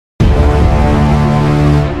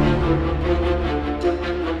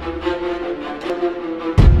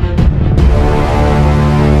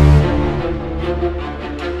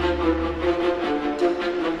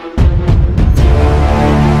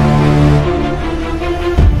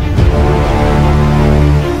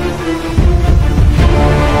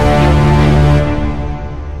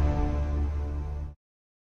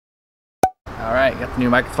new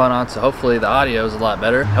microphone on, so hopefully the audio is a lot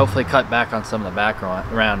better. Hopefully cut back on some of the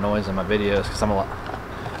background noise in my videos, because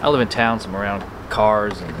I live in town, so I'm around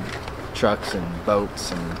cars and trucks and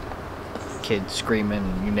boats and kids screaming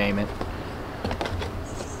and you name it.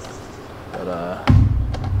 But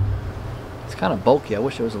it's kind of bulky. I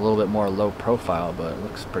wish it was a little bit more low profile, but it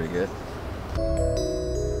looks pretty good.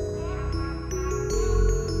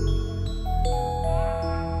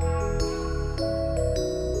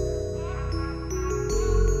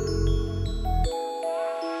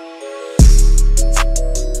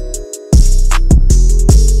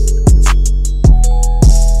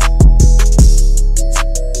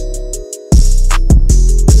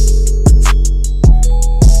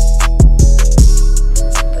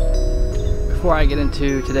 Before I get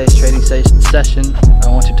into today's trading session, I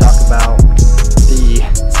want to talk about the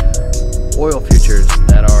oil futures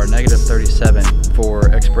that are -37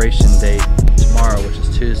 for expiration date tomorrow, which is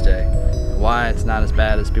Tuesday. Why it's not as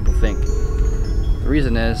bad as people think. The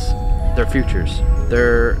reason is they're futures.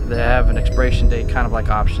 They have an expiration date kind of like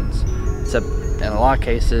options, except in a lot of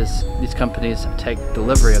cases these companies take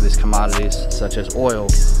delivery of these commodities such as oil,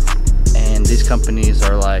 and these companies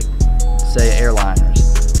are like, say, airliners.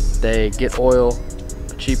 They get oil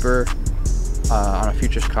cheaper on a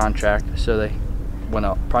futures contract, so when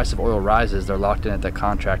the price of oil rises, they're locked in at that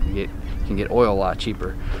contract and can get oil a lot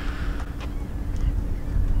cheaper.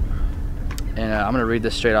 And I'm going to read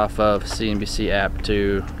this straight off of CNBC app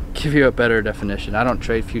to give you a better definition. I don't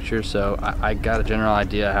trade futures, so I got a general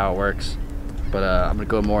idea how it works, but I'm going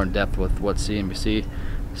to go more in depth with what CNBC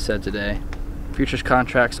said today. Futures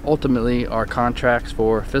contracts ultimately are contracts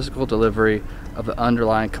for physical delivery of the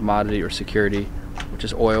underlying commodity or security, which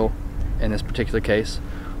is oil in this particular case.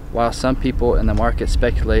 While some people in the market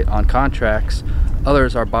speculate on contracts,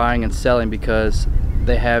 others are buying and selling because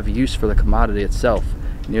they have use for the commodity itself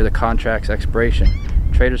near the contract's expiration.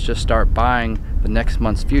 Traders just start buying the next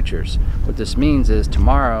month's futures. What this means is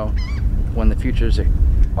tomorrow, when the futures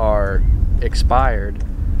are expired,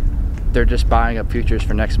 they're just buying up futures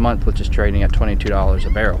for next month, which is trading at $22 a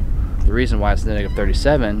barrel. The reason why it's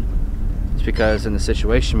 -37 is because in the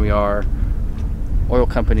situation we are, oil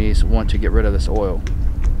companies want to get rid of this oil.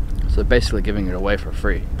 So they're basically giving it away for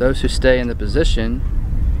free. Those who stay in the position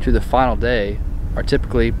to the final day are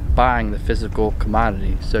typically buying the physical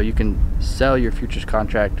commodity. So you can sell your futures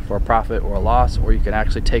contract for a profit or a loss, or you can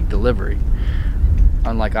actually take delivery.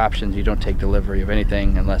 Unlike options, you don't take delivery of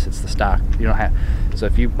anything unless it's the stock. You don't have. So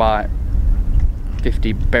if you bought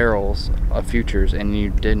 50 barrels of futures and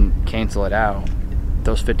you didn't cancel it out,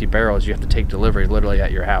 those 50 barrels you have to take delivery literally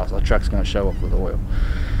at your house. A truck's going to show up with oil.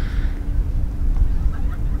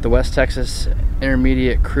 The West Texas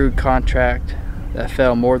Intermediate crude contract that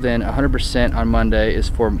fell more than 100% on Monday is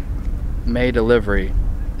for May delivery.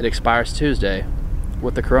 It expires Tuesday.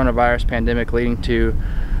 With the coronavirus pandemic leading to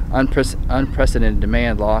unprecedented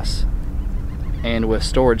demand loss, and with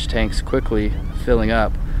storage tanks quickly filling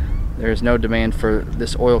up, there is no demand for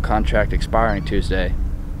this oil contract expiring Tuesday.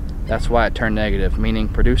 That's why it turned negative, meaning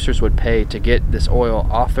producers would pay to get this oil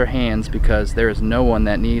off their hands because there is no one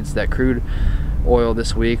that needs that crude oil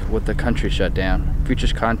this week with the country shut down.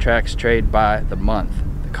 Futures contracts trade by the month.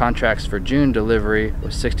 The contracts for June delivery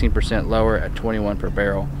was 16% lower at 21 per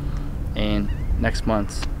barrel, and next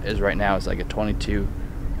month's is right now is like a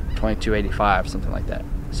 22.85, something like that.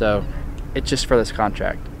 So it's just for this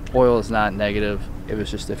contract. Oil is not negative. It was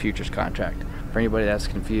just a futures contract. For anybody that's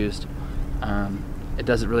confused, it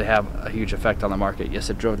doesn't really have a huge effect on the market. Yes,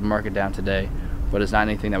 it drove the market down today, but it's not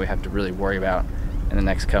anything that we have to really worry about in the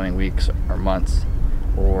next coming weeks or months,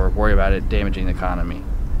 or worry about it damaging the economy.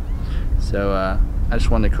 So I just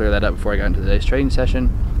wanted to clear that up before I got into today's trading session.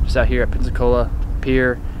 Just out here at Pensacola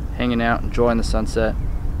Pier, hanging out, enjoying the sunset,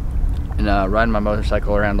 and riding my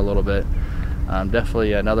motorcycle around a little bit.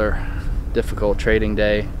 Definitely another difficult trading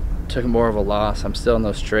day. Took more of a loss. I'm still in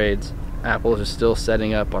those trades. Apple is still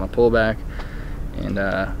setting up on a pullback, and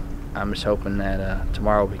I'm just hoping that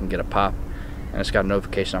tomorrow we can get a pop. I just got a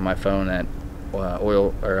notification on my phone that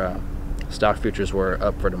oil or stock futures were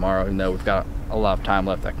up for tomorrow, even though we've got a lot of time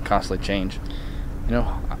left. That can constantly change. You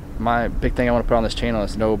know, my big thing I want to put on this channel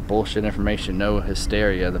is no bullshit information, no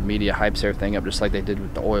hysteria. The media hypes everything up just like they did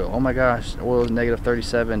with the oil. Oh my gosh, oil is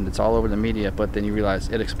 -37. It's all over the media, but then you realize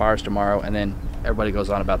it expires tomorrow, and then everybody goes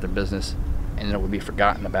on about their business, and it will be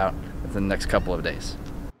forgotten about within the next couple of days.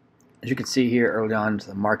 As you can see here early on into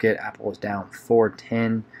the market, Apple was down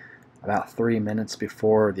 410 about 3 minutes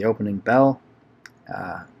before the opening bell.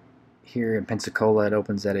 Here in Pensacola it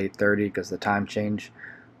opens at 8:30 because of the time change.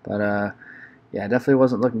 But yeah, it definitely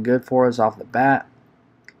wasn't looking good for us off the bat.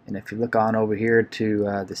 And if you look on over here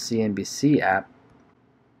to the CNBC app,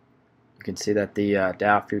 You can see that the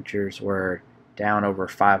Dow futures were down over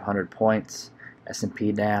 500 points,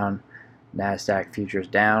 S&P down, NASDAQ futures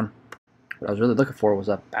down. What I was really looking for was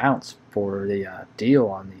a bounce for the deal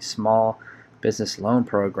on the small business loan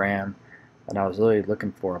program, and I was really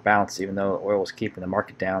looking for a bounce. Even though oil was keeping the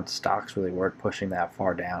market down, stocks really weren't pushing that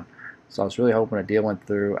far down. So I was really hoping a deal went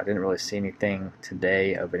through. I didn't really see anything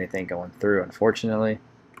today of anything going through, unfortunately.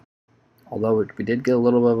 Although we did get a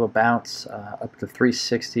little bit of a bounce up to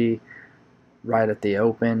 360 right at the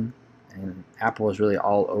open, and Apple was really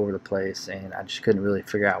all over the place, and I just couldn't really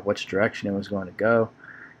figure out which direction it was going to go.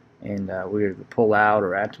 And we were to pull out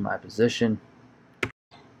or add to my position.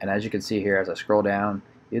 And as you can see here, as I scroll down,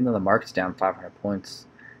 even though the market's down 500 points,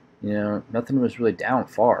 nothing was really down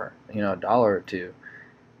far, a dollar or two.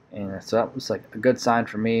 And so that was like a good sign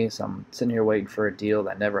for me. So I'm sitting here waiting for a deal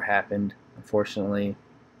that never happened, unfortunately.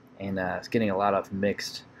 And it's getting a lot of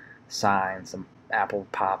mixed signs. Some Apple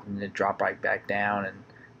popped and it dropped right back down,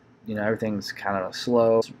 and everything's kind of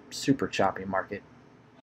slow, super choppy market.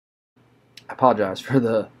 I apologize for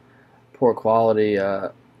the poor quality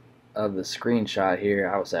of the screenshot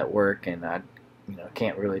here. I was at work, and I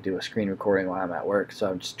can't really do a screen recording while I'm at work, so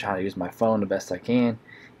I'm just trying to use my phone the best I can. You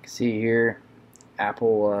can see here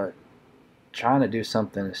Apple trying to do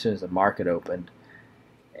something as soon as the market opened,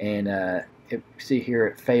 and see here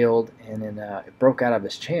it failed, and then it broke out of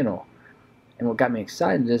its channel. And what got me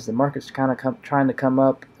excited is the market's kind of trying to come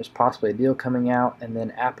up. There's possibly a deal coming out, and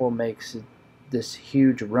then Apple makes this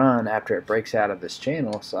huge run after it breaks out of this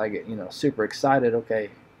channel. So I get super excited.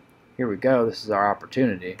 Okay, here we go. This is our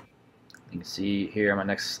opportunity. You can see here in my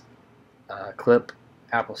next clip,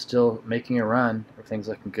 Apple's still making a run. Everything's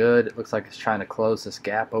looking good. It looks like it's trying to close this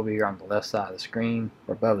gap over here on the left side of the screen.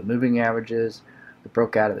 We're above the moving averages. We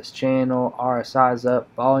broke out of this channel. RSI's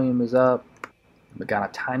up. Volume is up. We got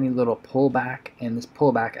a tiny little pullback, and this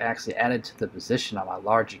pullback actually added to the position on my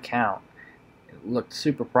large account. It looked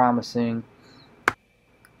super promising,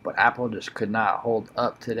 but Apple just could not hold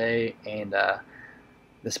up today, and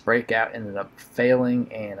this breakout ended up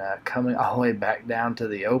failing and coming all the way back down to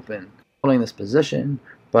the open. Holding this position,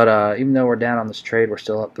 but even though we're down on this trade, we're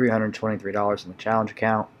still up $323 in the challenge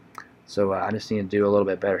account. So I just need to do a little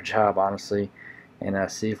bit better job, honestly,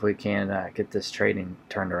 and see if we can get this trading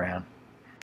turned around.